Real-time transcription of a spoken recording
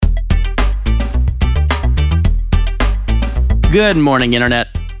Good morning, Internet.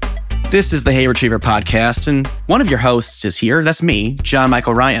 This is the Hey Retriever podcast, and one of your hosts is here. That's me, John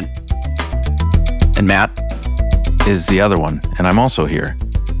Michael Ryan. And Matt is the other one, and I'm also here.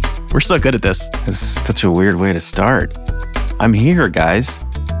 We're so good at this. It's such a weird way to start. I'm here, guys.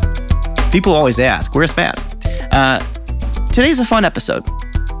 People always ask, where's Matt? Today's a fun episode.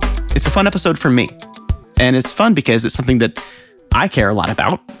 It's a fun episode for me. And it's fun because it's something that I care a lot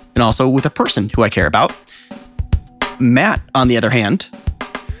about, and also with a person who I care about. Matt, on the other hand.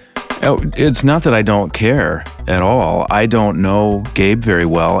 Oh, it's not that I don't care at all. I don't know Gabe very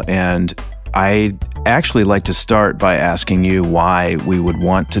well, and I actually like to start by asking you why we would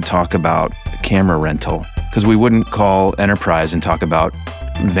want to talk about camera rental, because we wouldn't call Enterprise and talk about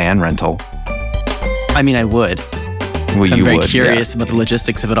van rental. I mean, I would. Well, I'm very curious about the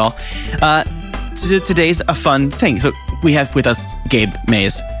logistics of it all. Today's a fun thing. So we have with us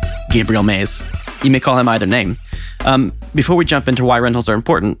Gabriel Mays. You may call him either name. Before we jump into why rentals are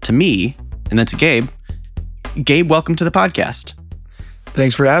important to me and then to Gabe, welcome to the podcast.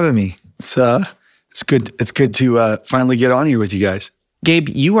 Thanks for having me. It's good. It's good to finally get on here with you guys. Gabe,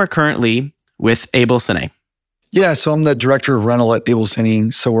 you are currently with Able Cine. Yeah, so I'm the director of rental at Able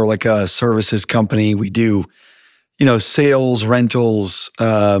Cine. So we're like a services company. We do, sales, rentals,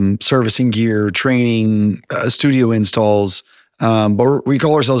 servicing gear, training, studio installs. But we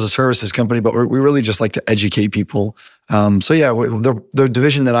call ourselves a services company, but we really just like to educate people. The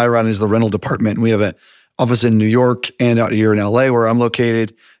division that I run is the rental department. We have an office in New York and out here in LA where I'm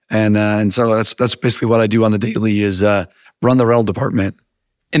located. And so that's basically what I do on the daily is run the rental department.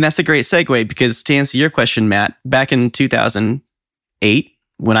 And that's a great segue because to answer your question, Matt, back in 2008,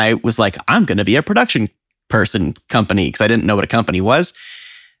 when I was like, I'm going to be a production person company because I didn't know what a company was,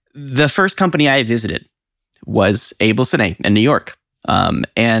 the first company I visited was Able Cine in New York.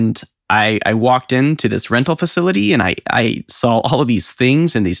 And I walked into this rental facility and I saw all of these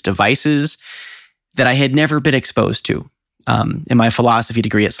things and these devices that I had never been exposed to in my philosophy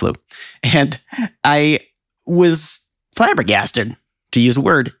degree at SLU. And I was flabbergasted, to use a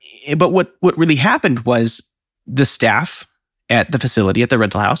word. But what really happened was the staff at the facility, at the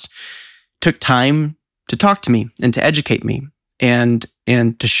rental house, took time to talk to me and to educate me and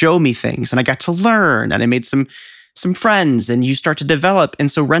to show me things. And I got to learn and I made some friends and you start to develop.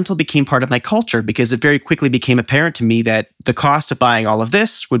 And so rental became part of my culture because it very quickly became apparent to me that the cost of buying all of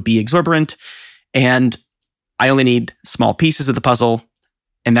this would be exorbitant. And I only need small pieces of the puzzle.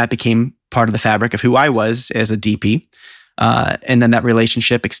 And that became part of the fabric of who I was as a DP. And then that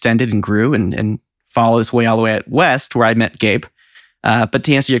relationship extended and grew and followed its way all the way out west where I met Gabe. But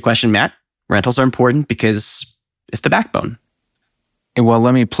to answer your question, Matt, rentals are important because it's the backbone. Well,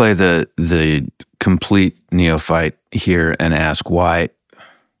 let me play the complete neophyte here and ask why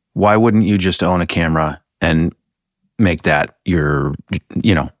wouldn't you just own a camera and make that your,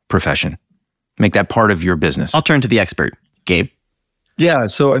 profession? Make that part of your business. I'll turn to the expert, Gabe. Yeah,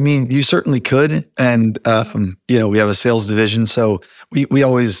 so I mean, you certainly could, and we have a sales division, so we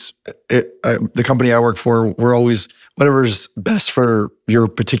always the company I work for, we're always whatever's best for your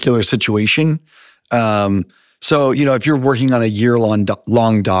particular situation. So if you're working on a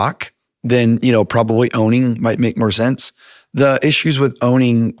year-long dock, then probably owning might make more sense. The issues with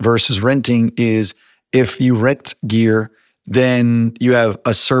owning versus renting is if you rent gear, then you have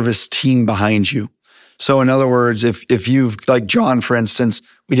a service team behind you. So in other words, if you've, like John, for instance,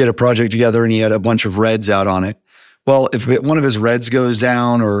 we did a project together and he had a bunch of reds out on it. Well, if one of his reds goes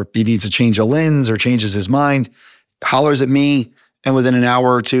down or he needs to change a lens or changes his mind, hollers at me, and within an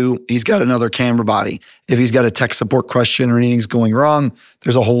hour or two, he's got another camera body. If he's got a tech support question or anything's going wrong,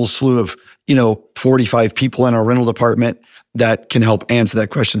 there's a whole slew of, 45 people in our rental department that can help answer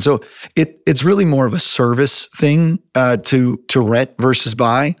that question. So it's really more of a service thing to rent versus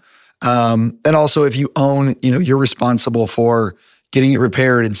buy. And also if you own, you're responsible for getting it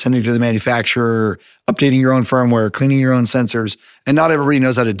repaired and sending it to the manufacturer, updating your own firmware, cleaning your own sensors. And not everybody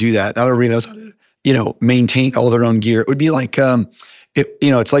knows how to do that. Not everybody knows how to, maintain all their own gear. It would be like,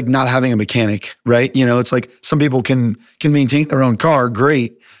 it's like not having a mechanic, right? It's like some people can maintain their own car,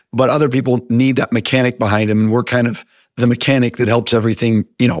 great, but other people need that mechanic behind them. And we're kind of the mechanic that helps everything,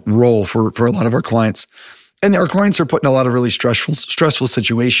 roll for a lot of our clients. And our clients are put in a lot of really stressful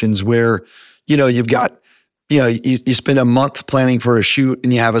situations where, you've got, you spend a month planning for a shoot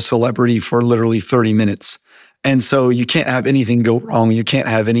and you have a celebrity for literally 30 minutes. And so you can't have anything go wrong. You can't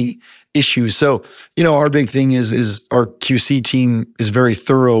have any issues. So, our big thing is our QC team is very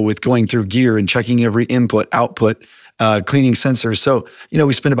thorough with going through gear and checking every input, output, cleaning sensors. So,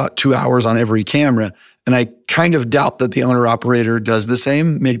 we spend about 2 hours on every camera. And I kind of doubt that the owner operator does the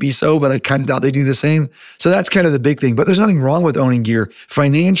same. Maybe so, but I kind of doubt they do the same. So that's kind of the big thing. But there's nothing wrong with owning gear.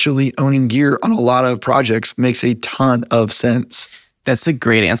 Financially, owning gear on a lot of projects makes a ton of sense. That's a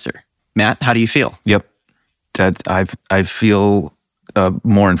great answer. Matt, how do you feel? Yep. That I feel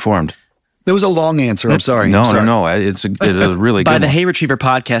more informed. That was a long answer. I'm sorry. No. It's a really good By the one. Hay Retriever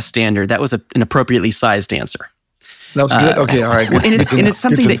podcast standard, that was an appropriately sized answer. That was good. Okay, all right. Well, and it's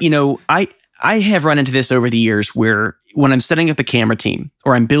something that, I have run into this over the years where when I'm setting up a camera team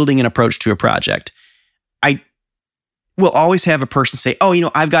or I'm building an approach to a project, I will always have a person say,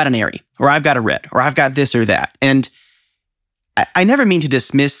 I've got an ARRI, or I've got a RED, or I've got this or that. And I never mean to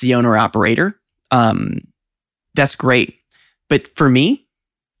dismiss the owner operator. That's great. But for me,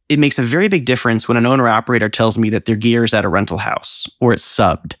 it makes a very big difference when an owner operator tells me that their gear is at a rental house, or it's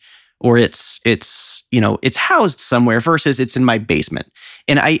subbed, or it's housed somewhere versus it's in my basement.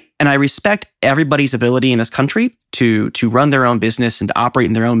 And I respect everybody's ability in this country to run their own business and to operate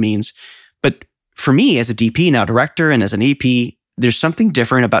in their own means. But for me as a DP, now director, and as an EP, there's something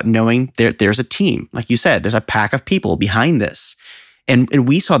different about knowing there's a team. Like you said, there's a pack of people behind this. And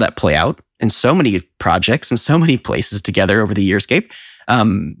we saw that play out in so many projects and so many places together over the years, Gabe.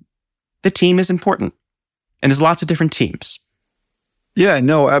 The team is important. And there's lots of different teams. Yeah,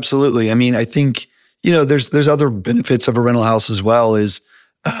 no, absolutely. I mean, I think, there's other benefits of a rental house as well is,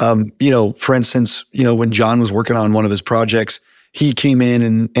 for instance, when John was working on one of his projects, he came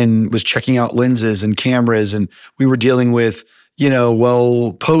in and was checking out lenses and cameras, and we were dealing with,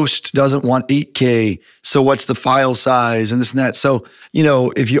 Post doesn't want 8K. So what's the file size and this and that? So,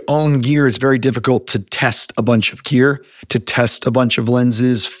 if you own gear, it's very difficult to test a bunch of gear, to test a bunch of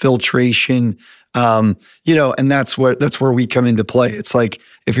lenses, filtration, and that's where we come into play. It's like,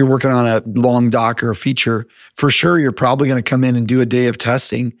 if you're working on a long doc or a feature, for sure, you're probably going to come in and do a day of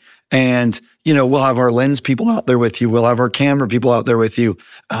testing. And, we'll have our lens people out there with you. We'll have our camera people out there with you.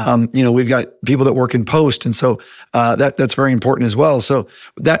 We've got people that work in post. And so that's very important as well. So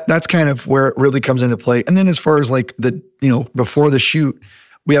that's kind of where it really comes into play. And then as far as like before the shoot,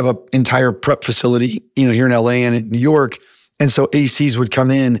 we have an entire prep facility, here in LA and in New York. And so ACs would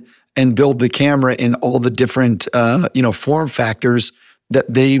come in and build the camera in all the different, form factors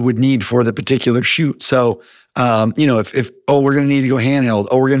that they would need for the particular shoot. So, if we're going to need to go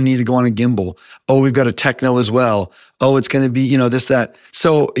handheld, we're going to need to go on a gimbal. We've got a techno as well. It's going to be, this, that.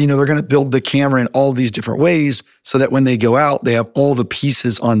 So, they're going to build the camera in all these different ways so that when they go out, they have all the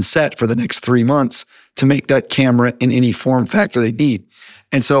pieces on set for the next 3 months to make that camera in any form factor they need.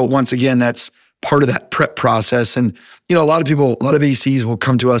 And so once again, that's part of that prep process. And, a lot of ACs will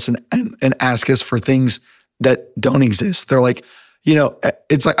come to us and ask us for things that don't exist. They're like,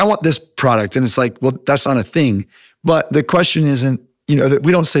 it's like, I want this product. And it's like, well, that's not a thing. But the question isn't, that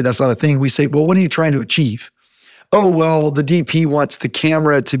we don't say that's not a thing. We say, well, what are you trying to achieve? Oh, well, the DP wants the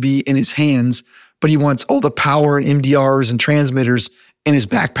camera to be in his hands, but he wants all the power and MDRs and transmitters in his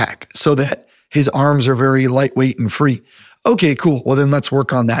backpack so that his arms are very lightweight and free. Okay, cool. Well, then let's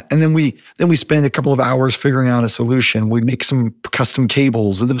work on that. And then we spend a couple of hours figuring out a solution. We make some custom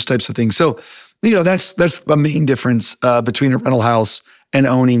cables and those types of things. So, that's the main difference between a rental house and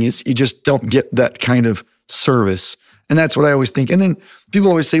owning is you just don't get that kind of service. And that's what I always think. And then people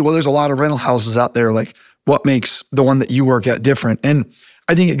always say, well, there's a lot of rental houses out there. Like, what makes the one that you work at different? And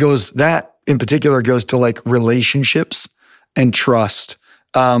I think that in particular goes to like relationships and trust.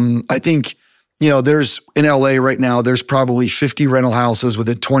 I think, there's in LA right now, there's probably 50 rental houses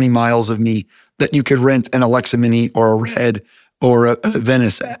within 20 miles of me that you could rent an Alexa Mini or a Red or a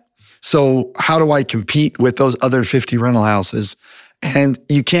Venice at. So how do I compete with those other 50 rental houses? And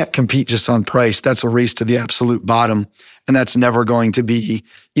you can't compete just on price. That's a race to the absolute bottom. And that's never going to be,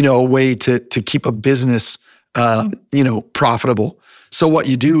 a way to keep a business, profitable. So what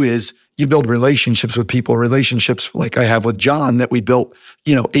you do is you build relationships with people, relationships like I have with John that we built,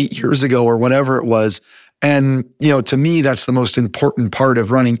 8 years ago or whatever it was. And, to me, that's the most important part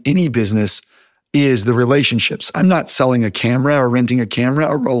of running any business is the relationships. I'm not selling a camera or renting a camera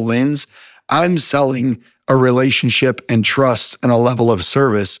or a lens. I'm selling a relationship and trust and a level of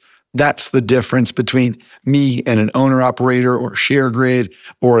service. That's the difference between me and an owner operator or share grid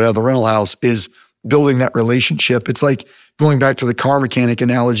or another rental house is building that relationship. It's like going back to the car mechanic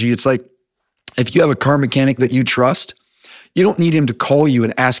analogy. It's like if you have a car mechanic that you trust, you don't need him to call you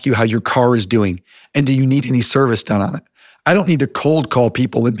and ask you how your car is doing and do you need any service done on it. I don't need to cold call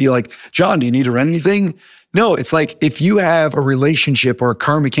people and be like, John, do you need to rent anything? No, it's like if you have a relationship or a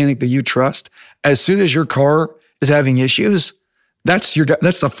car mechanic that you trust, as soon as your car is having issues, that's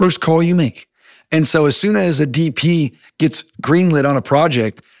the first call you make. And so as soon as a DP gets greenlit on a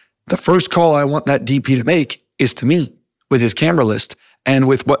project, the first call I want that DP to make is to me with his camera list and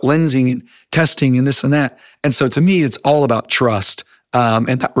with what lensing and testing and this and that. And so to me, it's all about trust and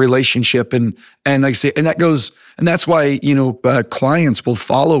that relationship. And like I say, and that's why, clients will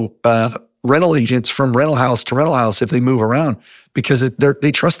follow rental agents from rental house to rental house if they move around, because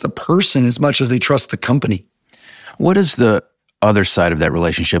they trust the person as much as they trust the company. What does the other side of that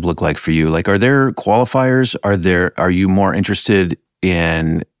relationship look like for you? Like, are there qualifiers? Are you more interested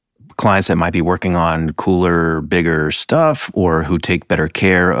in clients that might be working on cooler, bigger stuff, or who take better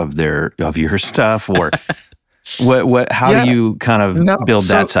care of your stuff, or how do you kind of build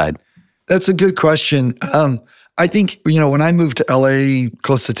that side? That's a good question. I think, when I moved to LA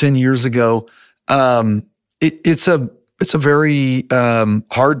close to 10 years ago, it's a very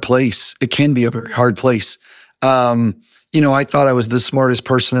hard place. It can be a very hard place. I thought I was the smartest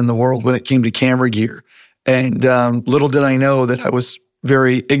person in the world when it came to camera gear. And little did I know that I was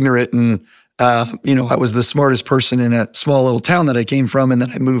very ignorant, and I was the smartest person in a small little town that I came from, and then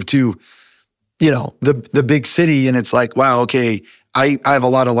I moved to the big city, and it's like, wow, okay, I have a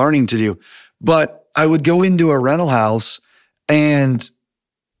lot of learning to do. But I would go into a rental house, and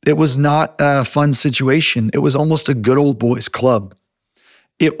it was not a fun situation. It was almost a good old boys club.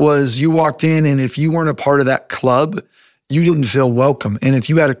 It was, you walked in, and if you weren't a part of that club, you didn't feel welcome. And if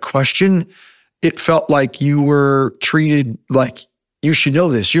you had a question, it felt like you were treated like, you should know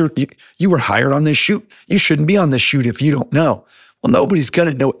this. You were hired on this shoot. You shouldn't be on this shoot if you don't know. Well, nobody's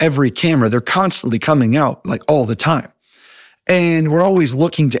going to know every camera. They're constantly coming out like all the time. And we're always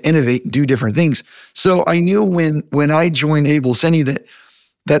looking to innovate and do different things. So I knew when I joined Able Seni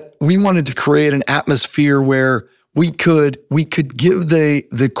that we wanted to create an atmosphere where we could give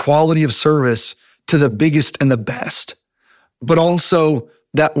the quality of service to the biggest and the best, but also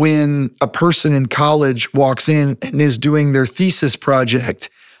that when a person in college walks in and is doing their thesis project,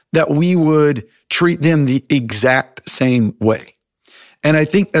 that we would treat them the exact same way. And I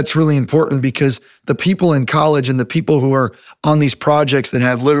think that's really important, because the people in college and the people who are on these projects that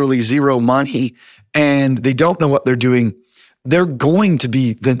have literally zero money and they don't know what they're doing, they're going to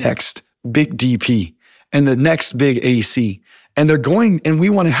be the next big DP and the next big AC. And and we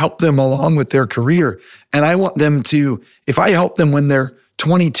want to help them along with their career. And I want them to, if I help them when they're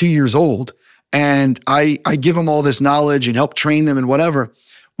 22 years old and I give them all this knowledge and help train them and whatever,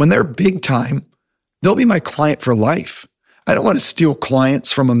 when they're big time, they'll be my client for life. I don't want to steal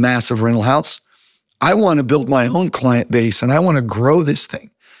clients from a massive rental house. I want to build my own client base, and I want to grow this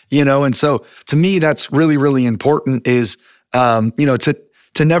thing, And so to me, that's really, really important is,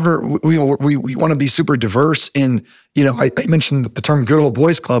 to never, we want to be super diverse in, I mentioned the term good old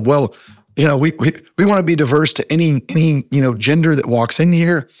boys club. Well, we want to be diverse to any gender that walks in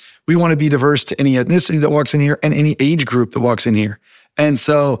here. We want to be diverse to any ethnicity that walks in here and any age group that walks in here. And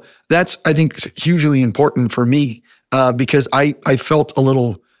so that's, I think, hugely important for me because I felt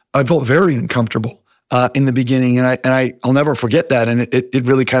very uncomfortable in the beginning, and I'll never forget that. And it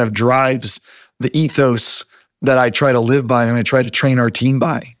really kind of drives the ethos that I try to live by and I try to train our team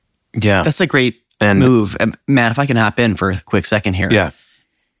by. Yeah. That's a great move. Matt, if I can hop in for a quick second here. Yeah.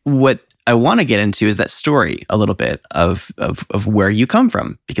 What I want to get into is that story a little bit of where you come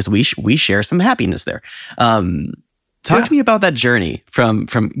from, because we share some happiness there. Talk to me about that journey from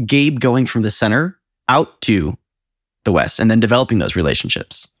Gabe going from the center out to the West and then developing those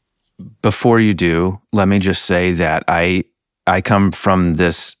relationships. Before you do, let me just say that I come from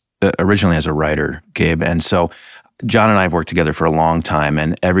this originally as a writer, Gabe. And so John and I have worked together for a long time.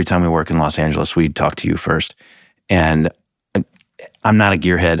 And every time we work in Los Angeles, we talk to you first. And I'm not a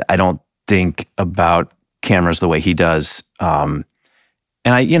gearhead. I don't think about cameras the way he does. And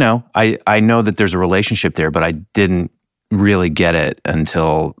I know that there's a relationship there, but I didn't really get it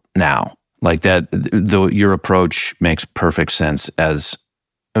until now. Like that, your approach makes perfect sense as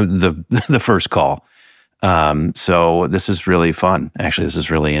the first call. So this is really fun. Actually, this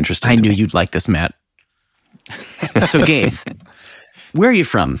is really interesting. I knew you'd like this, Matt. So Gabe, where are you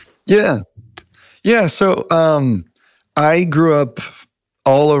from? Yeah. So I grew up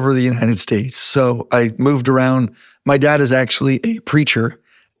all over the United States. So I moved around. My dad is actually a preacher.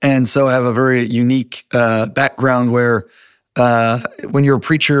 And so I have a very unique background where when you're a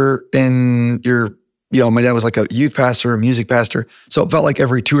preacher and my dad was like a youth pastor, a music pastor. So it felt like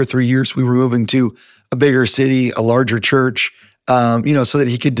every 2 or 3 years we were moving to a bigger city, a larger church, so that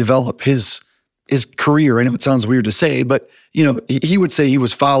he could develop his career. I know it sounds weird to say, but he would say he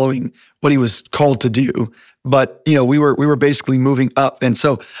was following what he was called to do. But we were basically moving up, and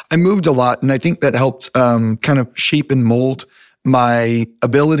so I moved a lot, and I think that helped kind of shape and mold my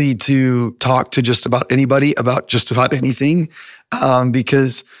ability to talk to just about anybody about just about anything.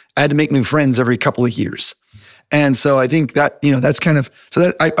 Because I had to make new friends every couple of years. And so I think that, that's kind of,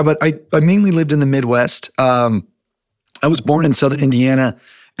 but I mainly lived in the Midwest. I was born in Southern Indiana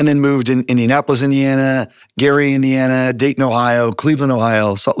and then moved in Indianapolis, Indiana, Gary, Indiana, Dayton, Ohio, Cleveland,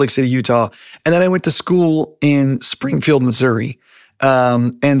 Ohio, Salt Lake City, Utah. And then I went to school in Springfield, Missouri.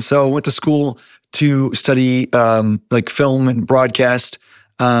 And so I went to school to study like film and broadcast.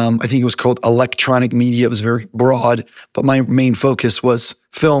 I think it was called electronic media. It was very broad, but my main focus was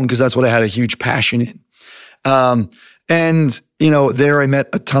film because that's what I had a huge passion in. And there I met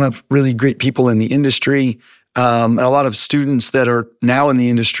a ton of really great people in the industry, and a lot of students that are now in the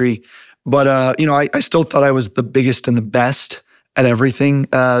industry. But, I still thought I was the biggest and the best at everything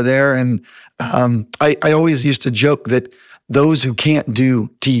there. And I always used to joke that those who can't do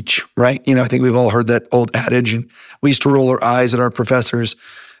teach, right? I think we've all heard that old adage, and we used to roll our eyes at our professors.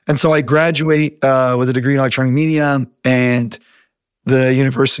 And so I graduate with a degree in electronic media, and the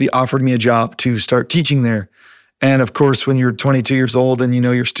university offered me a job to start teaching there. And of course, when you're 22 years old and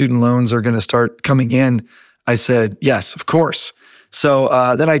your student loans are going to start coming in, I said, yes, of course.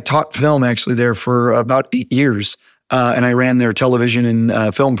 So then I taught film actually there for about 8 years. And I ran their television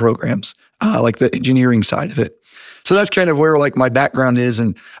and film programs, like the engineering side of it. So that's kind of where like my background is.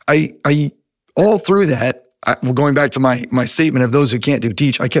 And I all through that, going back to my statement of those who can't do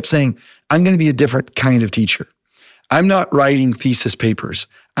teach, I kept saying, I'm going to be a different kind of teacher. I'm not writing thesis papers.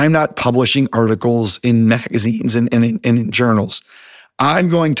 I'm not publishing articles in magazines and in journals. I'm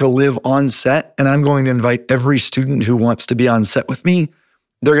going to live on set, and I'm going to invite every student who wants to be on set with me.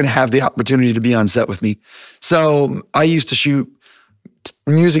 They're going to have the opportunity to be on set with me. So I used to shoot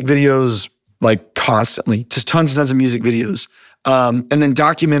music videos like constantly, just tons and tons of music videos. And then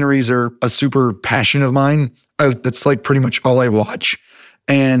documentaries are a super passion of mine. That's like pretty much all I watch.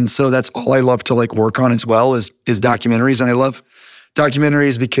 And so that's all I love to like work on as well is documentaries. And I love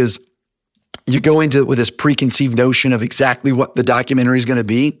documentaries because you go into it with this preconceived notion of exactly what the documentary is going to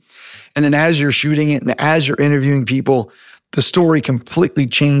be. And then as you're shooting it and as you're interviewing people, the story completely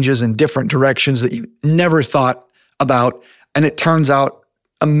changes in different directions that you never thought about. And it turns out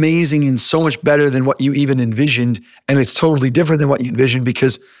amazing and so much better than what you even envisioned. And it's totally different than what you envisioned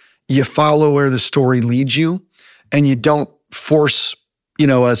because you follow where the story leads you and you don't force,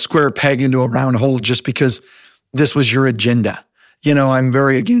 a square peg into a round hole just because this was your agenda. I'm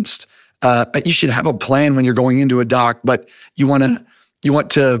very against, you should have a plan when you're going into a doc, but you want to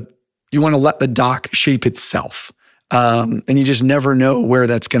let the doc shape itself. And you just never know where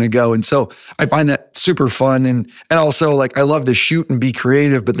that's going to go. And so I find that super fun. And also like, I love to shoot and be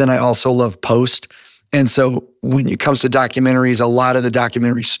creative, but then I also love post. And so when it comes to documentaries, a lot of the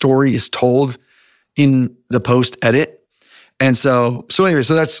documentary story is told in the post edit. And so anyway,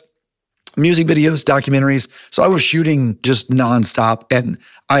 so that's music videos, documentaries. So I was shooting just nonstop, and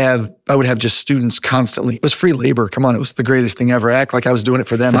I would have just students constantly. It was free labor. Come on, it was the greatest thing ever. Act like I was doing it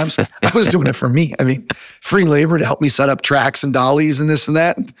for them. I was doing it for me. I mean, free labor to help me set up tracks and dollies and this and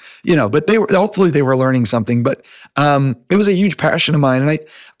that. But hopefully they were learning something. But it was a huge passion of mine, and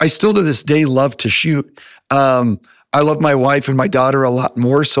I still to this day love to shoot. I love my wife and my daughter a lot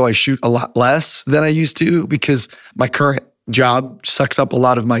more, so I shoot a lot less than I used to because my current job sucks up a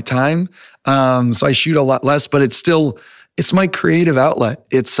lot of my time. So I shoot a lot less, but it's my creative outlet.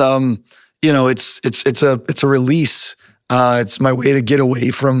 It's it's a release. It's my way to get away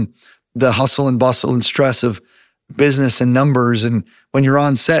from the hustle and bustle and stress of business and numbers. And when you're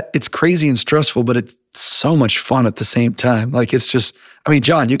on set, it's crazy and stressful, but it's so much fun at the same time. Like it's just,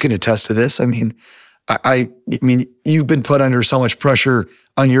 John, you can attest to this. I mean, you've been put under so much pressure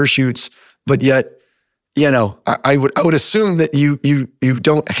on your shoots, but yet, I would assume that you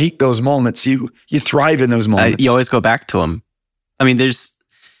don't hate those moments. You thrive in those moments. You always go back to them. There's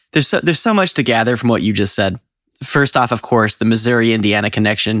so much to gather from what you just said. First off, of course, the Missouri-Indiana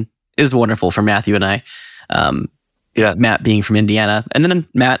connection is wonderful for Matthew and I. Matt being from Indiana, and then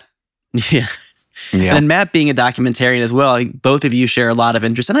Matt, and then Matt being a documentarian as well. Both of you share a lot of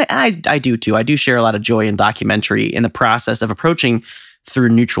interest, and I do too. I do share a lot of joy in documentary in the process of approaching through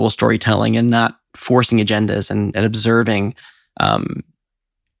neutral storytelling and not forcing agendas and observing.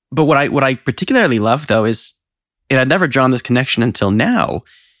 But what I particularly love though is, and I'd never drawn this connection until now,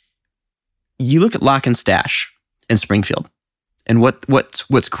 you look at Lock and Stash in Springfield and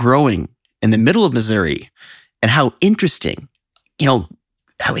what's growing in the middle of Missouri and how interesting,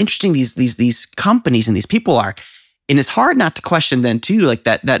 these companies and these people are. And it's hard not to question then too, like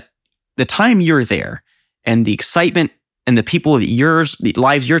that the time you're there and the excitement and the people the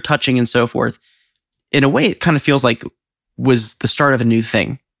lives you're touching and so forth, in a way, it kind of feels like was the start of a new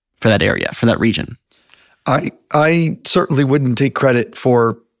thing for that area, for that region. I certainly wouldn't take credit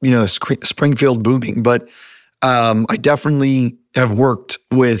for Springfield booming, but I definitely have worked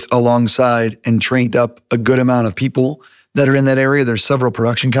with alongside and trained up a good amount of people that are in that area. There's several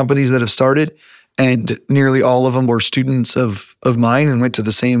production companies that have started, and nearly all of them were students of mine and went to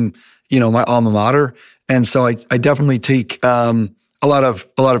the same, my alma mater. And so I definitely take a lot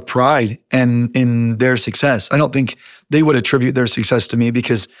of pride in their success. I don't think they would attribute their success to me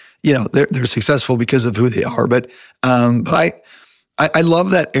because they're successful because of who they are. But I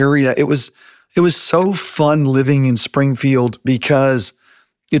love that area. It was so fun living in Springfield because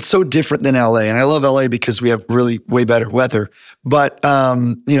it's so different than LA. And I love LA because we have really way better weather. But,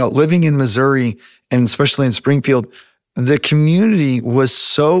 living in Missouri and especially in Springfield, the community was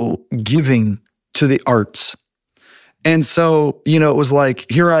so giving to the arts. And so, it was like,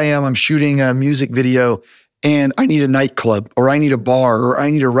 here I am, I'm shooting a music video and I need a nightclub or I need a bar or I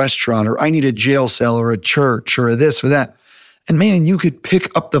need a restaurant or I need a jail cell or a church or this or that. And man, you could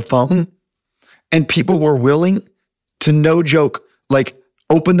pick up the phone and people were willing to, no joke, like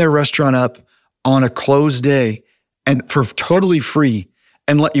open their restaurant up on a closed day and for totally free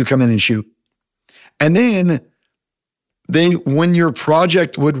and let you come in and shoot. And then when your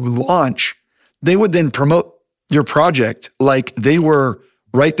project would launch, they would then promote your project like they were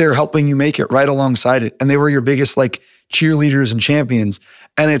right there helping you make it right alongside it. And they were your biggest like cheerleaders and champions.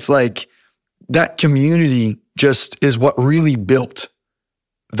 And it's like that community just is what really built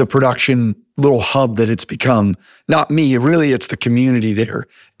the production little hub that it's become. Not me, really, it's the community there.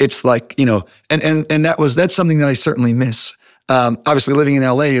 It's like, and that's something that I certainly miss. Obviously living in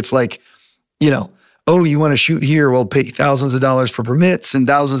LA, it's like, oh, you want to shoot here? Well, pay thousands of dollars for permits and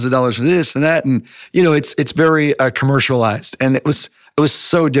thousands of dollars for this and that. And, it's very commercialized. And it was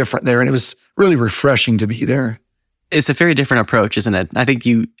so different there. And it was really refreshing to be there. It's a very different approach, isn't it? I think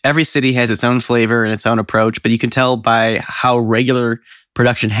every city has its own flavor and its own approach, but you can tell by how regular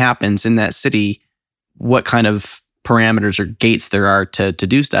production happens in that city what kind of parameters or gates there are to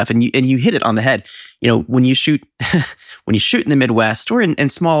do stuff. And you hit it on the head. When you shoot in the Midwest or in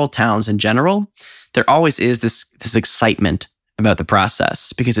small towns in general, there always is this excitement about the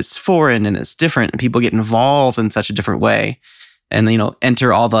process because it's foreign and it's different and people get involved in such a different way. And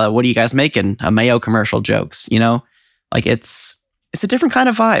enter all the, what are you guys making? A Mayo commercial jokes, like it's a different kind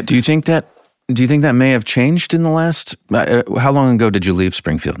of vibe. Do you think that may have changed in the last, how long ago did you leave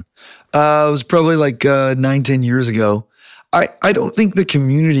Springfield? It was probably like 9-10 years ago. I don't think the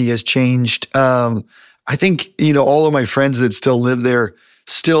community has changed. I think, all of my friends that still live there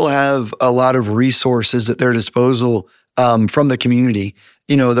still have a lot of resources at their disposal from the community.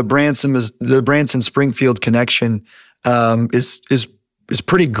 The Branson Springfield connection is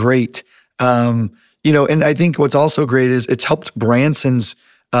pretty great. And I think what's also great is it's helped Branson's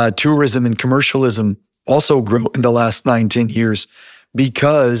tourism and commercialism also grow in the last 9-10 years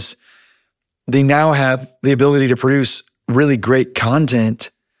because they now have the ability to produce really great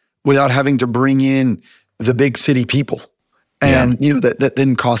content without having to bring in the big city people. And, that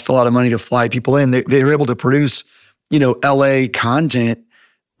didn't cost a lot of money to fly people in. They were able to produce, LA content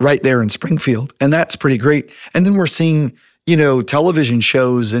right there in Springfield. And that's pretty great. And then we're seeing, television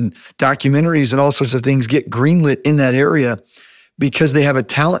shows and documentaries and all sorts of things get greenlit in that area because they have a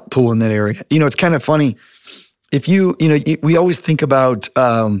talent pool in that area. It's kind of funny. If we always think about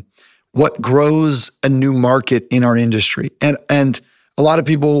what grows a new market in our industry. And a lot of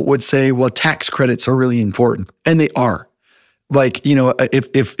people would say, well, tax credits are really important. And they are. Like,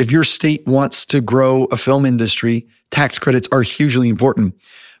 if your state wants to grow a film industry, tax credits are hugely important.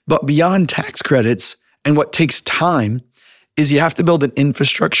 But beyond tax credits, and what takes time, is you have to build an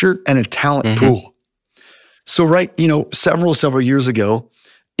infrastructure and a talent pool. So several years ago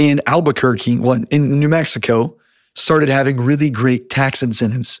in Albuquerque, in New Mexico, started having really great tax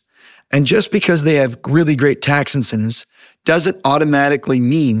incentives. And just because they have really great tax incentives doesn't automatically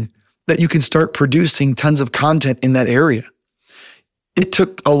mean that you can start producing tons of content in that area. It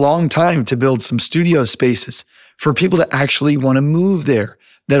took a long time to build some studio spaces for people to actually want to move there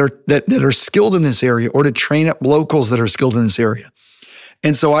that are skilled in this area or to train up locals that are skilled in this area.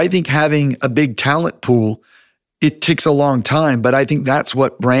 And so I think having a big talent pool, it takes a long time, but I think that's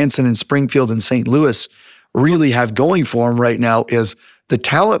what Branson and Springfield and St. Louis really have going for them right now is the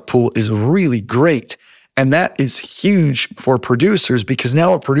talent pool is really great. And that is huge for producers because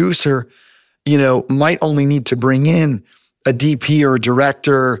now a producer, might only need to bring in a DP or a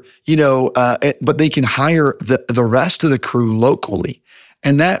director, but they can hire the rest of the crew locally.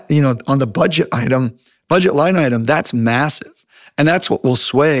 And that, on the budget line item, that's massive. And that's what will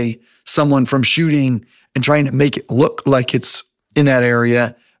sway someone from shooting and trying to make it look like it's in that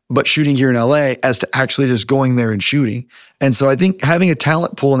area but shooting here in LA as to actually just going there and shooting. And so I think having a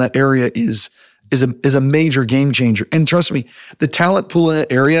talent pool in that area is a major game changer. And trust me, the talent pool in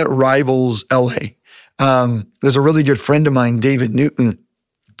that area rivals LA. There's a really good friend of mine, David Newton.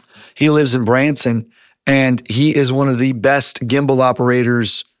 He lives in Branson, and he is one of the best gimbal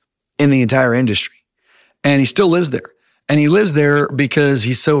operators in the entire industry. And he still lives there. And he lives there because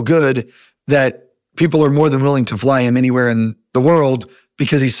he's so good that people are more than willing to fly him anywhere in the world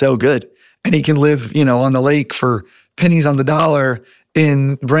because he's so good. And he can live, on the lake for pennies on the dollar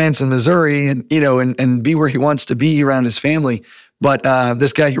in Branson, Missouri, and be where he wants to be around his family. But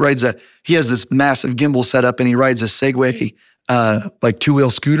this guy, he has this massive gimbal setup, and he rides a Segway, like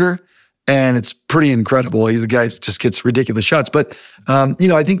 2-wheel scooter. And it's pretty incredible. The guy just gets ridiculous shots. But,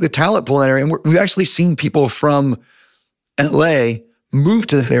 I think the talent pool in that area, and we've actually seen people from LA move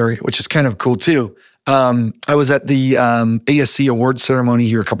to that area, which is kind of cool too. I was at the ASC awards ceremony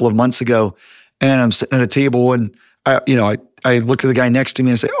here a couple of months ago, and I'm sitting at a table, and I looked at the guy next to me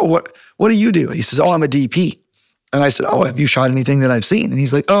and I say, "Oh, what do you do?" He says, "Oh, I'm a DP." And I said, "Oh, have you shot anything that I've seen?" And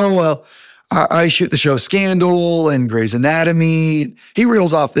he's like, "Oh, well, I shoot the show Scandal and Grey's Anatomy." He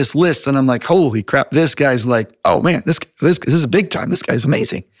reels off this list, and I'm like, "Holy crap!" This guy's like, "Oh man, this is big time. This guy's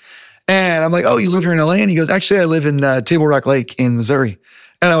amazing." And I'm like, "Oh, you live here in LA?" And he goes, "Actually, I live in Table Rock Lake in Missouri."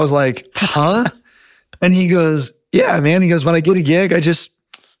 And I was like, "Huh?" And he goes, "Yeah, man." He goes, "When I get a gig, I just,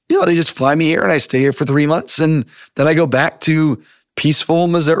 they just fly me here and I stay here for 3 months. And then I go back to peaceful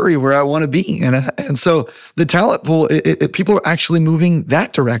Missouri where I want to be." And so the talent pool, people are actually moving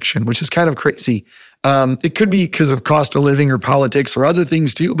that direction, which is kind of crazy. It could be because of cost of living or politics or other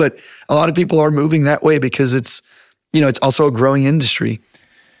things too, but a lot of people are moving that way because it's also a growing industry.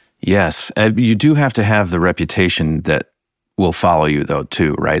 Yes. You do have to have the reputation that will follow you though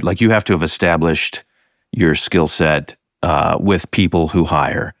too, right? Like you have to have established your skill set with people who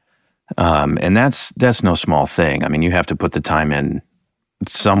hire. And that's no small thing. I mean, you have to put the time in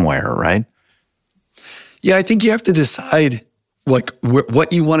somewhere, right? Yeah, I think you have to decide like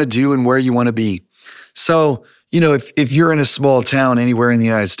what you want to do and where you want to be. So, if you're in a small town anywhere in the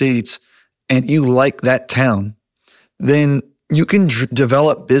United States and you like that town, then you can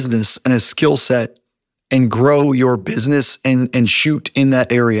develop business and a skill set and grow your business and shoot in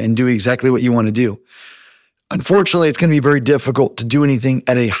that area and do exactly what you want to do. Unfortunately, it's going to be very difficult to do anything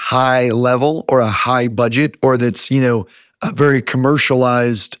at a high level or a high budget or that's, very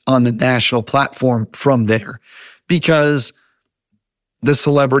commercialized on the national platform from there because the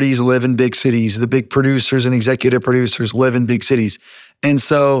celebrities live in big cities. The big producers and executive producers live in big cities. And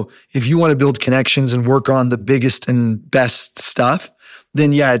so if you want to build connections and work on the biggest and best stuff,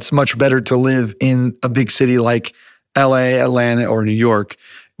 then yeah, it's much better to live in a big city like LA, Atlanta, or New York.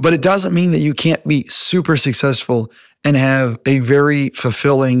 But it doesn't mean that you can't be super successful and have a very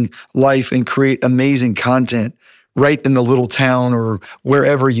fulfilling life and create amazing content right in the little town or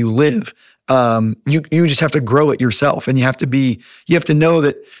wherever you live. You just have to grow it yourself, and you have to know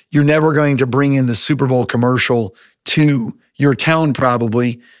that you're never going to bring in the Super Bowl commercial to your town.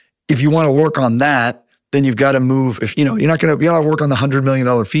 Probably, if you want to work on that, then you've got to move. If you're not going to work on the $100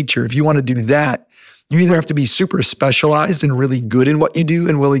 million feature. If you want to do that, you either have to be super specialized and really good in what you do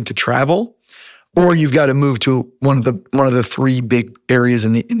and willing to travel, or you've got to move to one of the 3 big areas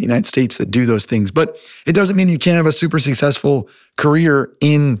in the United States that do those things. But it doesn't mean you can't have a super successful career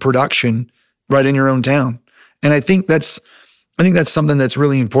in production right in your own town. And I think that's something that's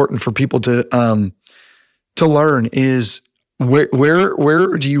really important for people to learn is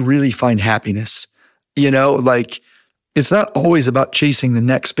where do you really find happiness? Like it's not always about chasing the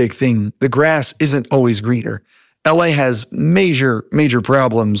next big thing. The grass isn't always greener. LA has major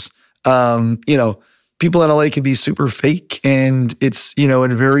problems. People in LA can be super fake and it's,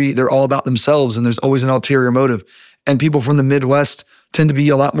 they're all about themselves and there's always an ulterior motive. And people from the Midwest tend to be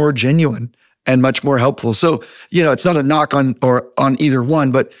a lot more genuine and much more helpful. So, it's not a knock on either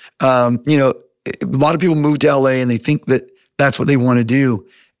one, but, a lot of people move to LA and they think that that's what they want to do.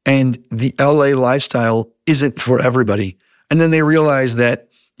 And the LA lifestyle isn't for everybody. And then they realize that,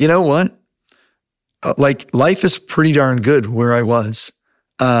 life is pretty darn good where I was.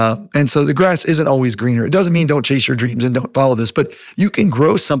 And so the grass isn't always greener. It doesn't mean don't chase your dreams and don't follow this, but you can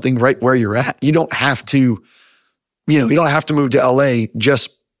grow something right where you're at. You don't have to, move to LA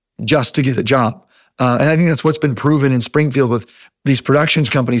just to get a job. And I think that's what's been proven in Springfield with these productions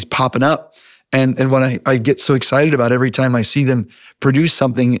companies popping up. And what I get so excited about every time I see them produce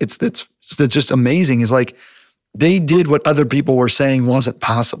something, it's just amazing is like they did what other people were saying wasn't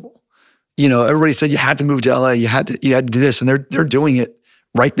possible. Everybody said you had to move to LA, you had to do this, and they're doing it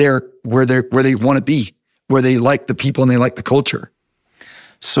right there where they want to be, where they like the people and they like the culture.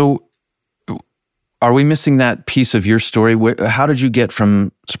 So are we missing that piece of your story? How did you get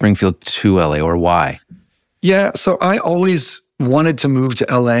from Springfield to LA, or why? Yeah, so I always wanted to move to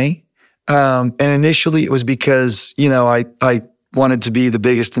LA. And initially it was because, I wanted to be the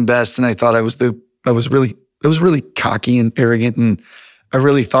biggest and best. And I thought I was really cocky and arrogant. And I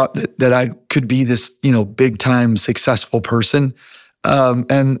really thought that I could be this, big time successful person.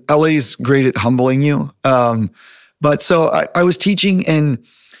 And LA's great at humbling you. But so I was teaching, and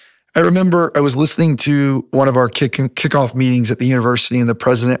I remember I was listening to one of our kickoff meetings at the university, and the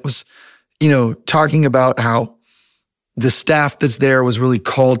president was, talking about how the staff that's there was really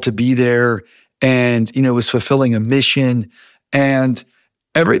called to be there and, was fulfilling a mission. And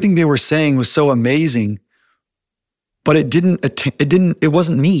everything they were saying was so amazing, but it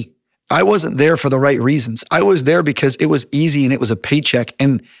wasn't me. I wasn't there for the right reasons. I was there because it was easy and it was a paycheck,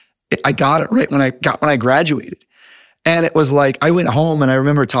 and I got it right when I graduated. And it was like, I went home and I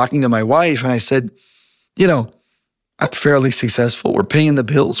remember talking to my wife and I said, I'm fairly successful. We're paying the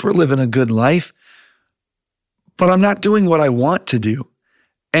bills. We're living a good life, but I'm not doing what I want to do.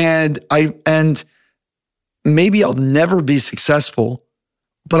 And maybe I'll never be successful,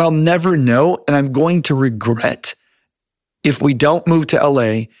 but I'll never know. And I'm going to regret if we don't move to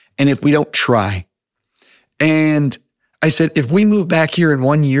LA and if we don't try. And I said, if we move back here in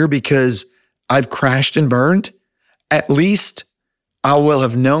 1 year because I've crashed and burned, at least I will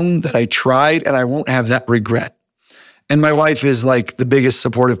have known that I tried and I won't have that regret. And my wife is like the biggest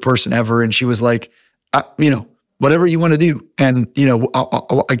supportive person ever. And she was like, whatever you want to do. And,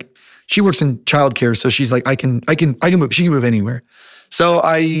 she works in childcare. So she's like, I can move. She can move anywhere. So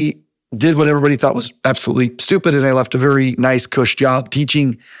I did what everybody thought was absolutely stupid. And I left a very nice cush job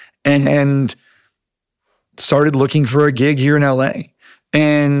teaching and started looking for a gig here in LA.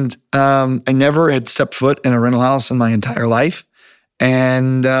 And I never had stepped foot in a rental house in my entire life.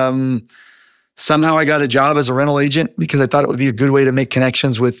 And somehow I got a job as a rental agent because I thought it would be a good way to make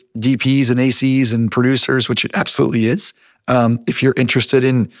connections with DPs and ACs and producers, which it absolutely is. If you're interested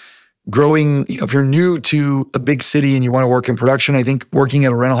in growing, if you're new to a big city and you want to work in production, I think working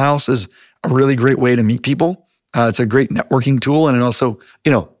at a rental house is a really great way to meet people. It's a great networking tool, and it also,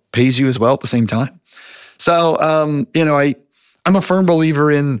 pays you as well at the same time. So, I'm a firm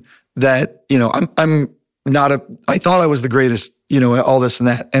believer in that, I thought I was the greatest, all this and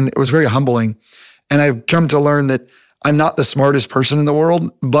that. And it was very humbling. And I've come to learn that I'm not the smartest person in the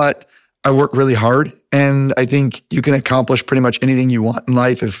world, but I work really hard. And I think you can accomplish pretty much anything you want in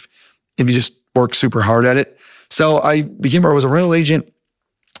life if you just work super hard at it. So I was a rental agent.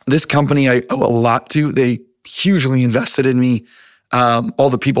 This company I owe a lot to. They hugely invested in me.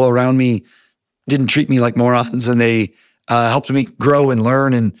 All the people around me didn't treat me like morons, and they helped me grow and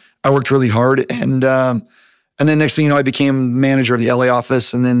learn. And I worked really hard. And then next thing you know, I became manager of the LA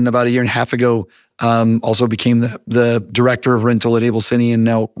office. And then about a year and a half ago, also became the director of rental at Able City and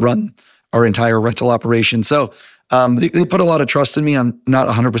now run our entire rental operation. So they put a lot of trust in me. I'm not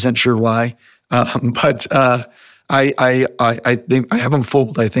 100% sure why, but I have them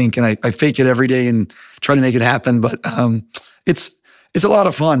fooled, I think, and I fake it every day and try to make it happen. But it's a lot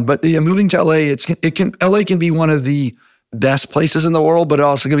of fun. But moving to LA, LA can be one of the best places in the world, but it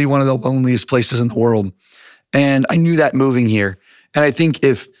also can be one of the loneliest places in the world. And I knew that moving here. And I think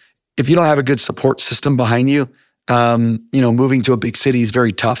if you don't have a good support system behind you, moving to a big city is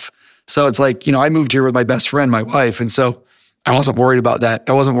very tough. So it's like, I moved here with my best friend, my wife. And so I wasn't worried about that.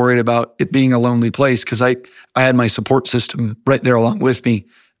 I wasn't worried about it being a lonely place because I had my support system right there along with me.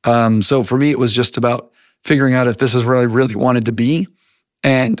 So for me, it was just about figuring out if this is where I really wanted to be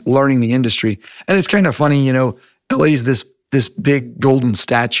and learning the industry. And it's kind of funny, LA is this big golden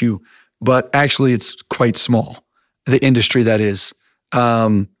statue, but actually it's quite small, the industry that is.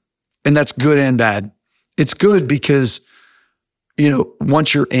 And that's good and bad. It's good because,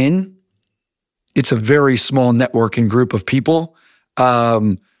 once you're in, it's a very small network and group of people.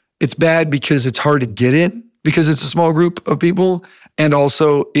 It's bad because it's hard to get in because it's a small group of people. And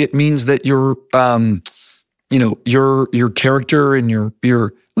also it means that your character and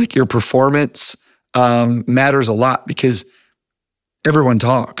your performance matters a lot because everyone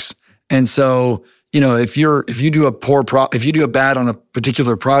talks. And so, if you do a bad on a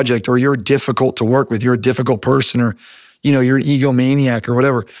particular project, or you're difficult to work with, you're a difficult person, or, you're an egomaniac or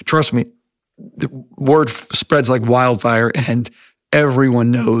whatever, trust me, the word spreads like wildfire and everyone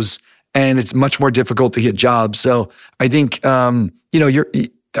knows, and it's much more difficult to get jobs. So I think, I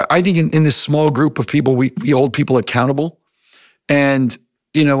think in this small group of people, we hold people accountable. And,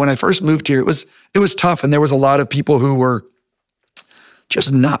 when I first moved here, it was tough. And there was a lot of people who were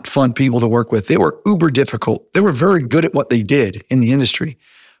just not fun people to work with. They were uber difficult. They were very good at what they did in the industry,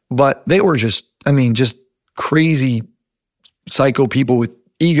 but they were just crazy psycho people with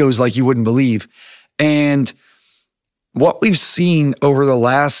egos like you wouldn't believe. And what we've seen over the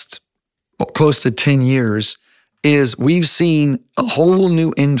last close to 10 years is we've seen a whole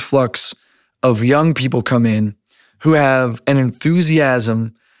new influx of young people come in who have an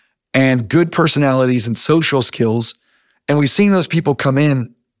enthusiasm and good personalities and social skills. And we've seen those people come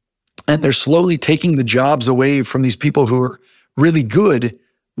in and they're slowly taking the jobs away from these people who are really good,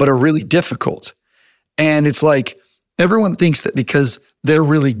 but are really difficult. And it's like everyone thinks that because they're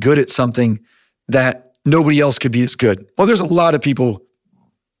really good at something that nobody else could be as good. Well, there's a lot of people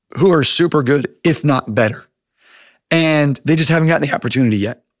who are super good, if not better. And they just haven't gotten the opportunity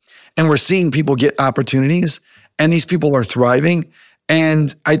yet. And we're seeing people get opportunities and these people are thriving.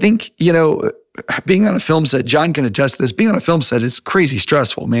 And I think, being on a film set, Jon can attest to this, being on a film set is crazy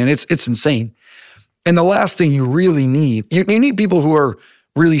stressful, man. It's insane. And the last thing you really need, you need people who are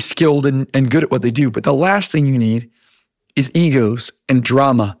really skilled and good at what they do. But the last thing you need is egos and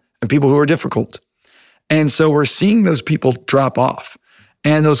drama and people who are difficult. And so we're seeing those people drop off.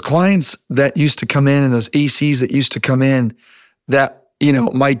 And those clients that used to come in and those ACs that used to come in that,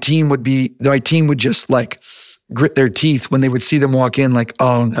 my team would just like grit their teeth when they would see them walk in like,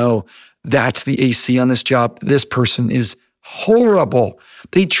 oh no, that's the AC on this job. This person is horrible.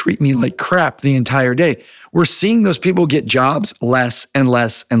 They treat me like crap the entire day. We're seeing those people get jobs less and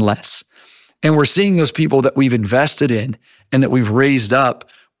less and less. And we're seeing those people that we've invested in and that we've raised up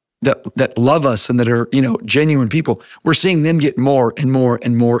that love us and that are, genuine people. We're seeing them get more and more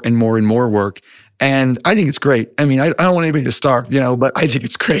and more and more and more work. And I think it's great. I mean, I don't want anybody to starve, but I think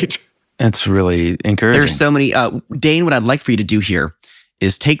it's great. It's really encouraging. There's so many. Dane, what I'd like for you to do here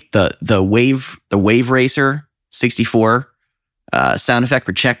is take the Wave Racer 64 sound effect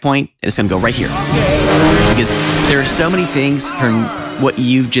for checkpoint, and it's going to go right here. Because there are so many things from what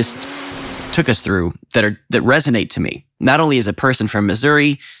you've just took us through that resonate to me. Not only as a person from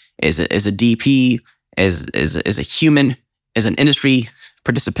Missouri, as a DP, as a human, as an industry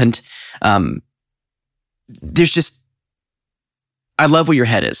participant. There's just, I love where your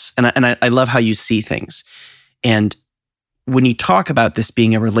head is, and I love how you see things. And when you talk about this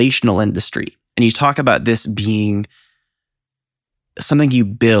being a relational industry, and you talk about this being something you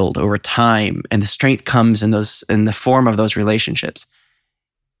build over time, and the strength comes in the form of those relationships.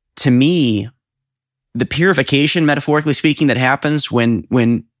 To me, the purification, metaphorically speaking, that happens when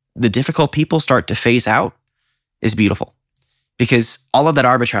the difficult people start to phase out is beautiful. Because all of that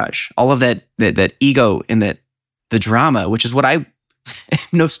arbitrage, all of that ego and the drama, which is what I am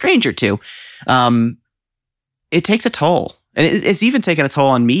no stranger to, it takes a toll. And it's even taken a toll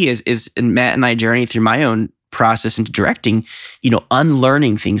on me as in Matt and I journey through my own process into directing,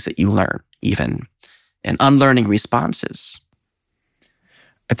 unlearning things that you learn even, and unlearning responses.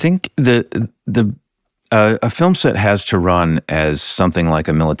 I think a film set has to run as something like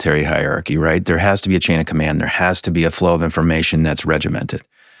a military hierarchy, right? There has to be a chain of command. There has to be a flow of information that's regimented.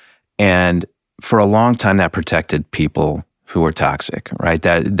 And for a long time, that protected people who were toxic, right?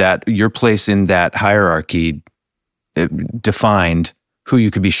 That your place in that hierarchy defined who you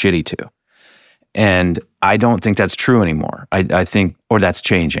could be shitty to. And I don't think that's true anymore. I think, or that's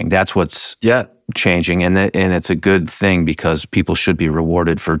changing. That's what's changing. And it's a good thing because people should be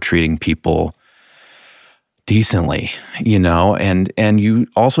rewarded for treating people decently, and you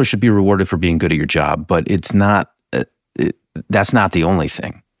also should be rewarded for being good at your job, but it's not, that's not the only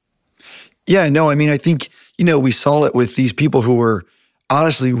thing. Yeah, no, I mean, I think, we saw it with these people who were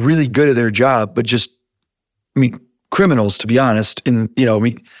honestly really good at their job, but just, criminals, to be honest. And, you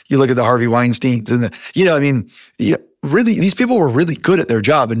look at the Harvey Weinsteins and really, these people were really good at their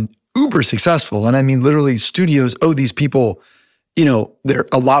job and uber successful. And I mean, literally studios owe these people, they're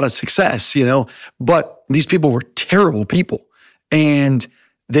a lot of success, but these people were terrible people and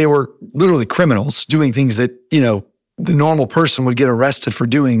they were literally criminals doing things that, the normal person would get arrested for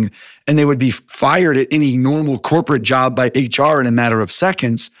doing, and they would be fired at any normal corporate job by HR in a matter of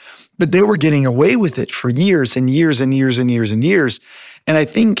seconds, but they were getting away with it for years and years and years and years and years. And I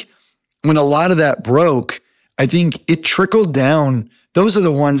think when a lot of that broke, I think it trickled down. Those are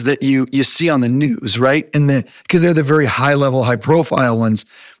the ones that you see on the news, right? And because they're the very high level, high profile ones.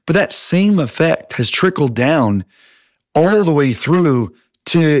 But that same effect has trickled down all the way through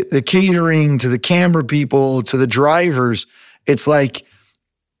to the catering, to the camera people, to the drivers. It's like,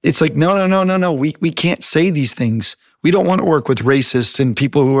 no. We can't say these things. We don't want to work with racists and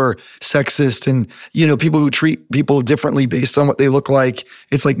people who are sexist and, people who treat people differently based on what they look like.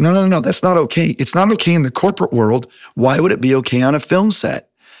 It's like, no, that's not okay. It's not okay in the corporate world. Why would it be okay on a film set?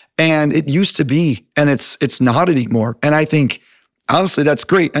 And it used to be, and it's not anymore. And I think, honestly, that's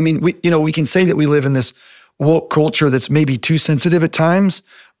great. I mean, we can say that we live in this woke culture that's maybe too sensitive at times,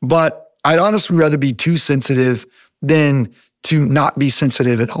 but I'd honestly rather be too sensitive than to not be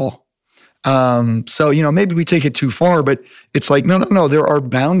sensitive at all. So, maybe we take it too far, but it's like, no, there are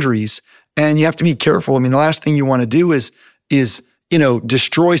boundaries and you have to be careful. I mean, the last thing you want to do is,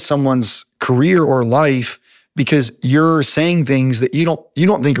 destroy someone's career or life because you're saying things that you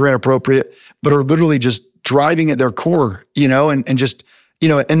don't think are inappropriate, but are literally just driving at their core, and just,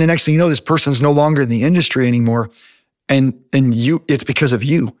 and the next thing you know, this person's no longer in the industry anymore. And it's because of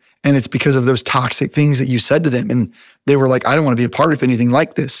you. And it's because of those toxic things that you said to them. And they were like, I don't want to be a part of anything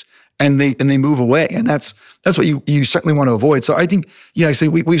like this. And they move away. And that's what you certainly want to avoid. So I think, I say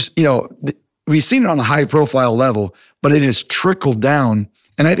we've seen it on a high profile level, but it has trickled down.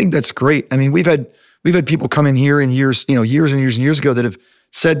 And I think that's great. I mean, we've had people come in here in years and years ago that have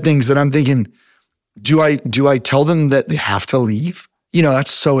said things that I'm thinking, do I tell them that they have to leave?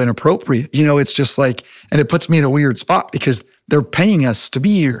 That's so inappropriate. It's just like, and it puts me in a weird spot because they're paying us to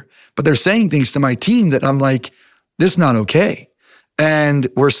be here, but they're saying things to my team that I'm like, this is not okay. And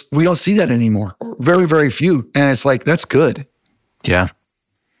we don't see that anymore. Very, very few. And it's like, that's good. Yeah.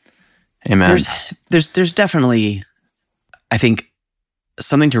 Amen. There's definitely, I think,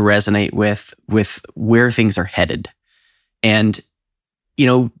 something to resonate with where things are headed. And,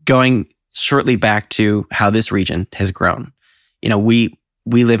 going shortly back to how this region has grown. We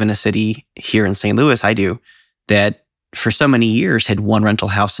live in a city here in St. Louis, I do, that for so many years had one rental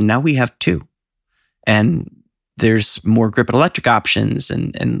house, and now we have two. And there's more grip and electric options,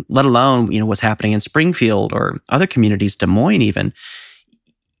 and let alone, what's happening in Springfield or other communities, Des Moines even.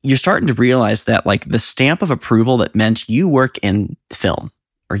 You're starting to realize that like the stamp of approval that meant you work in film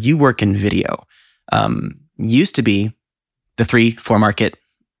or you work in video used to be the 3-4 market.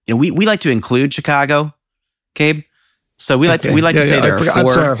 We like to include Chicago, Gabe. So we like to say there are 4. I'm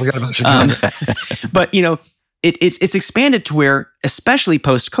sorry, I forgot about Chicago. But it's expanded to where, especially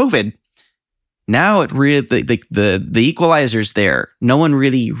post COVID, now it really the equalizer's there. No one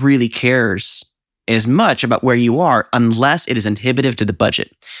really cares as much about where you are unless it is inhibitive to the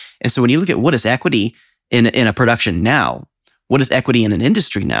budget. And so when you look at what is equity in a production now, what is equity in an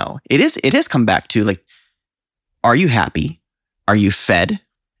industry now, it has come back to like, are you happy? Are you fed?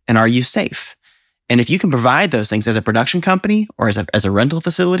 And are you safe? And if you can provide those things as a production company or as a rental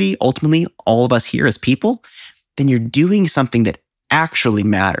facility, ultimately all of us here as people, then you're doing something that actually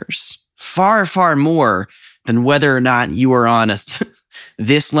matters far, far more than whether or not you are on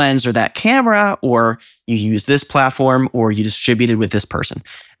this lens or that camera, or you use this platform, or you distributed with this person.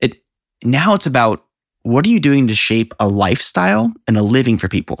 Now it's about what are you doing to shape a lifestyle and a living for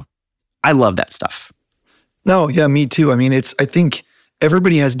people. I love that stuff. No, yeah, me too. I mean, I think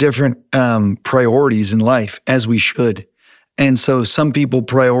everybody has different priorities in life, as we should. And so some people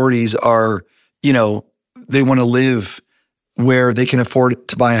priorities are, they want to live where they can afford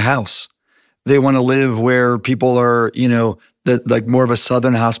to buy a house. They want to live where people are, like more of a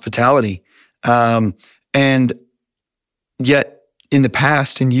Southern hospitality. And yet in the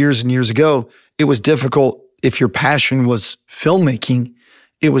past and years ago, it was difficult. If your passion was filmmaking,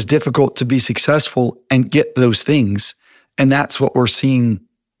 it was difficult to be successful and get those things. And that's what we're seeing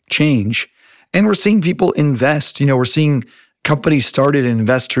change. And we're seeing people invest. We're seeing companies started and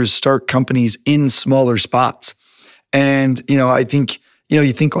investors start companies in smaller spots. And, I think,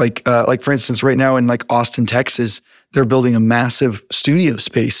 you think like for instance, right now in like Austin, Texas, they're building a massive studio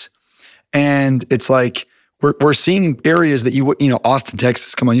space. And it's like, we're seeing areas that Austin,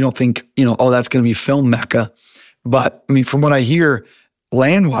 Texas, come on, you don't think, oh, that's going to be film mecca. But I mean, from what I hear,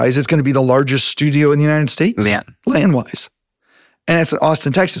 land-wise, it's going to be the largest studio in the United States, land-wise. And it's in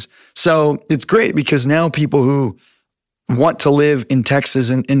Austin, Texas. So it's great because now people who want to live in Texas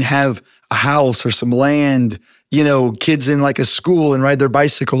and have a house or some land, kids in like a school and ride their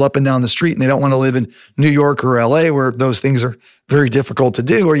bicycle up and down the street, and they don't want to live in New York or LA where those things are very difficult to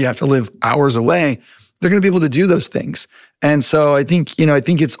do, or you have to live hours away. They're going to be able to do those things. And so I think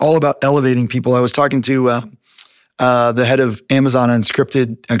it's all about elevating people. I was talking to the head of Amazon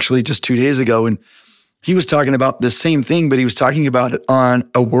Unscripted actually just 2 days ago, and he was talking about the same thing, but he was talking about it on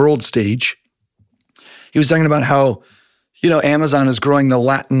a world stage. He was talking about how, Amazon is growing the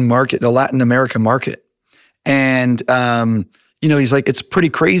Latin market, the Latin America market. And, he's like, it's pretty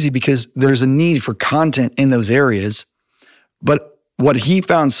crazy because there's a need for content in those areas. But what he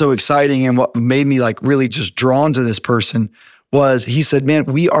found so exciting and what made me like really just drawn to this person was he said, man,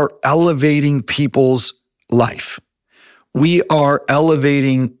 we are elevating people's life. We are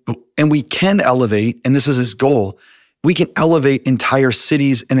elevating, and we can elevate, and this is his goal. We can elevate entire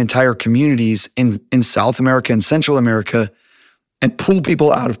cities and entire communities in South America and Central America and pull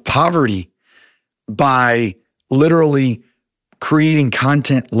people out of poverty by literally creating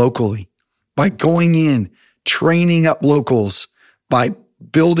content locally, by going in, training up locals, by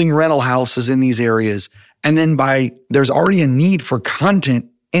building rental houses in these areas. And then there's already a need for content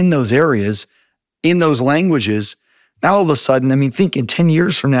in those areas, in those languages. Now, all of a sudden, I mean, think in 10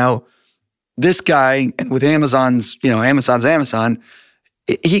 years from now, this guy, and with Amazon's Amazon,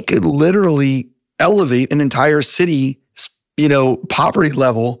 he could literally elevate an entire city, poverty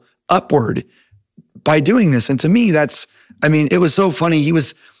level upward by doing this. And to me, it was so funny. He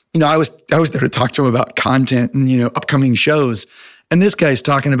was, I was there to talk to him about content and, upcoming shows. And this guy's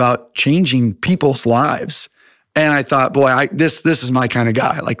talking about changing people's lives. And I thought, boy, this is my kind of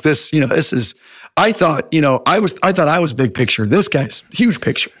guy. Like this, I thought I was big picture. This guy's huge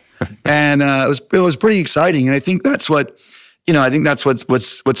picture. And it was pretty exciting. And I think that's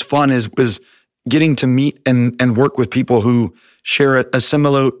what's fun is getting to meet and work with people who share a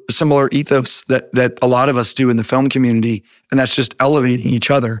similar ethos that a lot of us do in the film community. And that's just elevating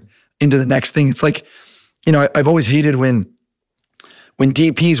each other into the next thing. It's like, I've always hated when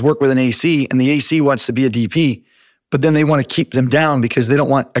DPs work with an AC and the AC wants to be a DP, but then they want to keep them down because they don't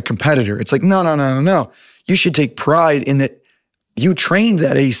want a competitor. It's like, no. You should take pride in that you trained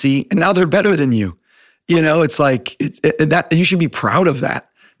that AC and now they're better than you. It's like that you should be proud of that,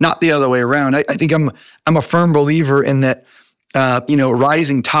 not the other way around. I think I'm a firm believer in that,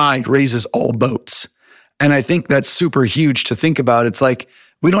 rising tide raises all boats. And I think that's super huge to think about. It's like,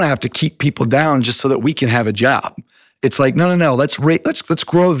 we don't have to keep people down just so that we can have a job. It's like, no. Let's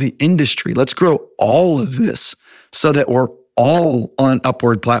grow the industry. Let's grow all of this so that we're all on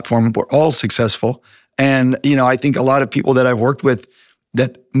upward platform. We're all successful. And, I think a lot of people that I've worked with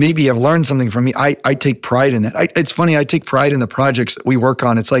that maybe have learned something from me, I take pride in that. It's funny, I take pride in the projects that we work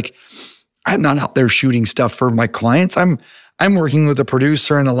on. It's like, I'm not out there shooting stuff for my clients. I'm working with the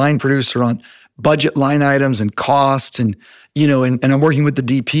producer and the line producer on budget line items and costs and I'm working with the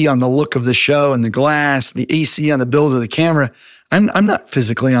DP on the look of the show and the glass, the AC on the build of the camera. I'm not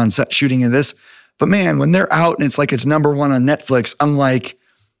physically on set shooting in this, but man, when they're out and it's like it's number one on Netflix, I'm like,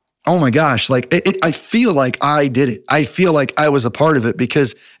 oh my gosh, like I feel like I did it. I feel like I was a part of it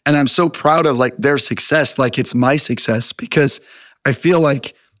and I'm so proud of like their success, like it's my success because I feel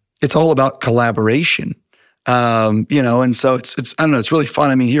like it's all about collaboration. And so it's I don't know, it's really fun.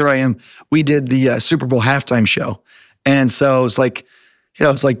 I mean, here I am. We did the Super Bowl halftime show. And so it's like,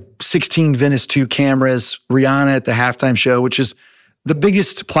 it's like 16 Venice 2 cameras, Rihanna at the halftime show, which is the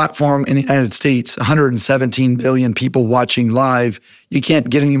biggest platform in the United States, 117 million people watching live. You can't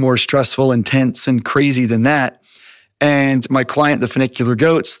get any more stressful, intense, and crazy than that. And my client, the Funicular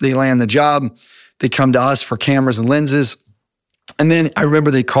Goats, they land the job. They come to us for cameras and lenses. And then I remember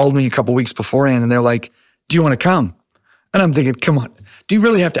they called me a couple weeks beforehand and they're like, do you want to come? And I'm thinking, come on, do you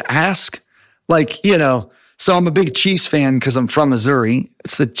really have to ask? Like, so I'm a big Chiefs fan because I'm from Missouri.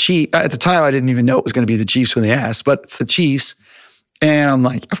 It's the Chiefs. At the time, I didn't even know it was going to be the Chiefs when they asked, but it's the Chiefs. And I'm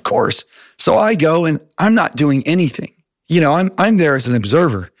like, of course. So I go and I'm not doing anything. I'm there as an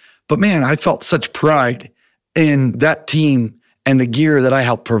observer. But man, I felt such pride in that team and the gear that I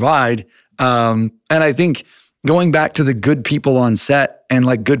helped provide. And I think going back to the good people on set and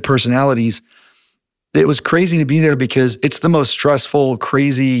like good personalities, it was crazy to be there because it's the most stressful,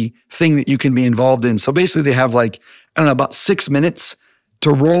 crazy thing that you can be involved in. So basically they have like, I don't know, about 6 minutes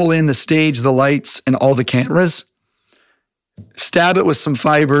to roll in the stage, the lights, and all the cameras, stab it with some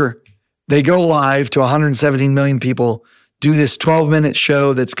fiber. They go live to 117 million people, do this 12-minute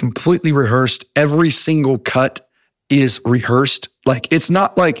show that's completely rehearsed. Every single cut is rehearsed. Like, it's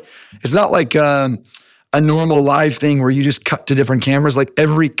not like a normal live thing where you just cut to different cameras. Like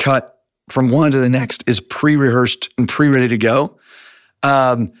every cut from one to the next is pre-rehearsed and pre-ready to go.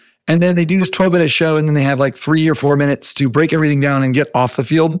 And then they do this 12-minute show and then they have like 3 or 4 minutes to break everything down and get off the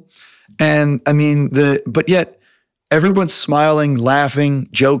field. And I mean, but yet everyone's smiling, laughing,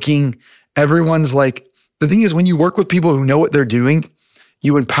 joking. Everyone's like, the thing is when you work with people who know what they're doing,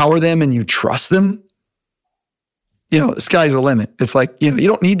 you empower them and you trust them, the sky's the limit. It's like, you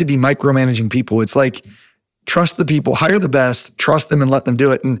don't need to be micromanaging people. It's like, trust the people, hire the best, trust them and let them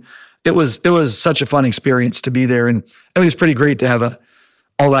do it. And it was such a fun experience to be there. And it was pretty great to have a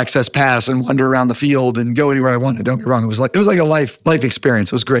all access pass and wander around the field and go anywhere I wanted. Don't get me wrong. It was like a life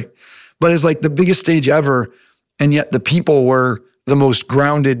experience. It was great, but it's like the biggest stage ever. And yet the people were the most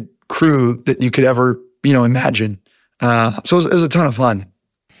grounded crew that you could ever, imagine. So it was a ton of fun.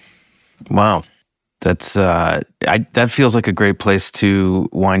 Wow. That's that feels like a great place to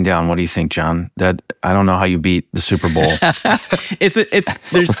wind down. What do you think, Jon? That I don't know how you beat the Super Bowl.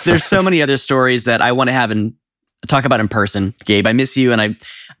 There's so many other stories that I want to have and talk about in person. Gabe, I miss you, and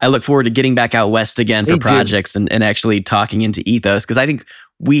I look forward to getting back out west again for projects and actually talking into ethos, because I think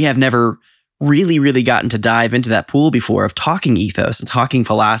we have never really gotten to dive into that pool before of talking ethos and talking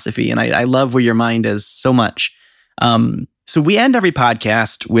philosophy, and I love where your mind is so much. So we end every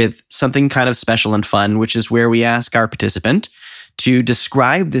podcast with something kind of special and fun, which is where we ask our participant to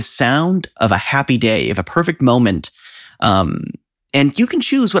describe the sound of a happy day, of a perfect moment. And you can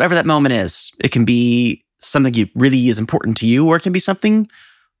choose whatever that moment is. It can be something really is important to you, or it can be something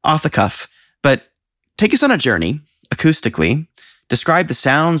off the cuff. But take us on a journey, acoustically, describe the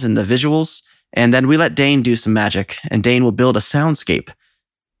sounds and the visuals, and then we let Dane do some magic, and Dane will build a soundscape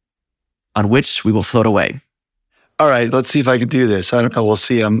on which we will float away. All right, let's see if I can do this. I don't know. We'll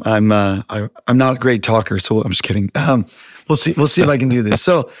see. I'm not a great talker, so I'm just kidding. We'll see if I can do this.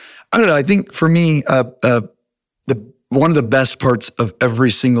 So I don't know. I think for me, one of the best parts of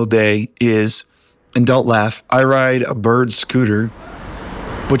every single day is, and don't laugh, I ride a Bird scooter,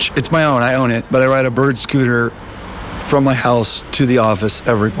 which it's my own. I own it, but I ride a Bird scooter from my house to the office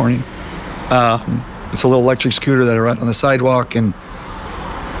every morning. It's a little electric scooter that I ride on the sidewalk, and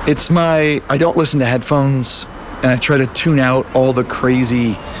I don't listen to headphones. And I try to tune out all the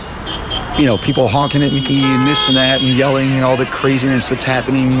crazy, people honking at me and this and that and yelling and all the craziness that's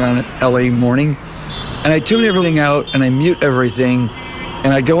happening on an LA morning. And I tune everything out and I mute everything.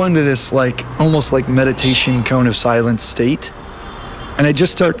 And I go into this almost like meditation cone of silence state. And I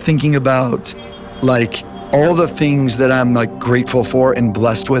just start thinking about all the things that I'm grateful for and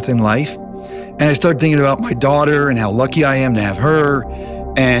blessed with in life. And I start thinking about my daughter and how lucky I am to have her.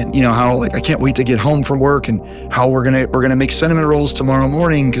 And how I can't wait to get home from work, and how we're gonna make cinnamon rolls tomorrow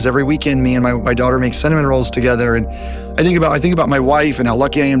morning, because every weekend me and my daughter make cinnamon rolls together. And I think about my wife and how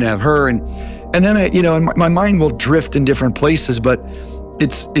lucky I am to have her. And then and my mind will drift in different places, but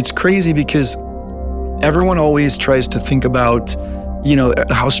it's crazy because everyone always tries to think about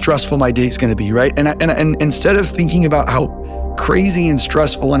how stressful my day is going to be, right? And instead of thinking about how crazy and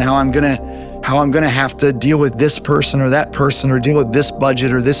stressful and how I'm gonna have to deal with this person or that person, or deal with this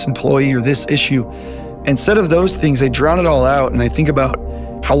budget or this employee or this issue, instead of those things, I drown it all out and I think about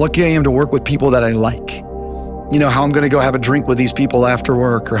how lucky I am to work with people that I like. How I'm gonna go have a drink with these people after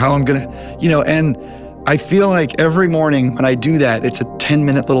work, or how I'm gonna, and I feel like every morning when I do that, it's a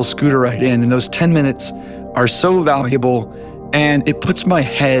 10-minute little scooter ride in, and those 10 minutes are so valuable, and it puts my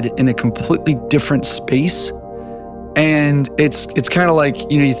head in a completely different space. And it's kind of like,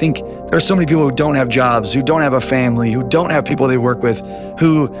 you think there are so many people who don't have jobs, who don't have a family, who don't have people they work with,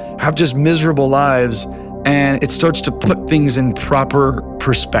 who have just miserable lives. And it starts to put things in proper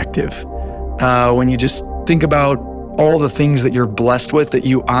perspective when you just think about all the things that you're blessed with that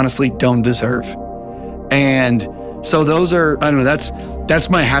you honestly don't deserve. And so those are, I don't know, that's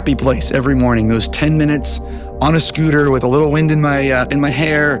my happy place every morning. Those 10 minutes on a scooter with a little wind in my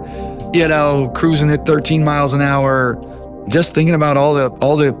hair, cruising at 13 miles an hour, just thinking about all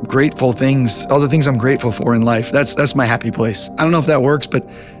the grateful things, all the things I'm grateful for in life. That's my happy place. I don't know if that works, but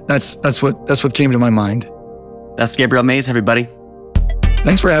that's what came to my mind. That's Gabriel Mays, everybody.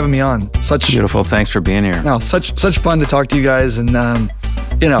 Thanks for having me on. Such beautiful. Thanks for being here. No, such fun to talk to you guys. And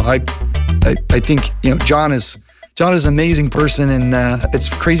I think Jon is an amazing person, and it's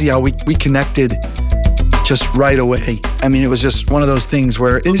crazy how we connected just right away. I mean, it was just one of those things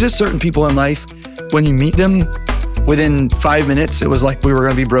where it was just certain people in life, when you meet them, within 5 minutes, it was like we were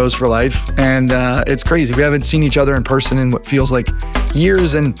going to be bros for life. And it's crazy. We haven't seen each other in person in what feels like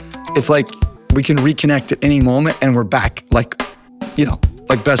years. And it's like we can reconnect at any moment and we're back like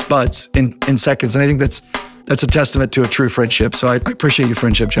best buds in seconds. And I think that's a testament to a true friendship. So I appreciate your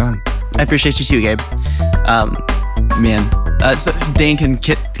friendship, Jon. I appreciate you too, Gabe. So Dane can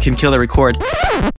kill the record.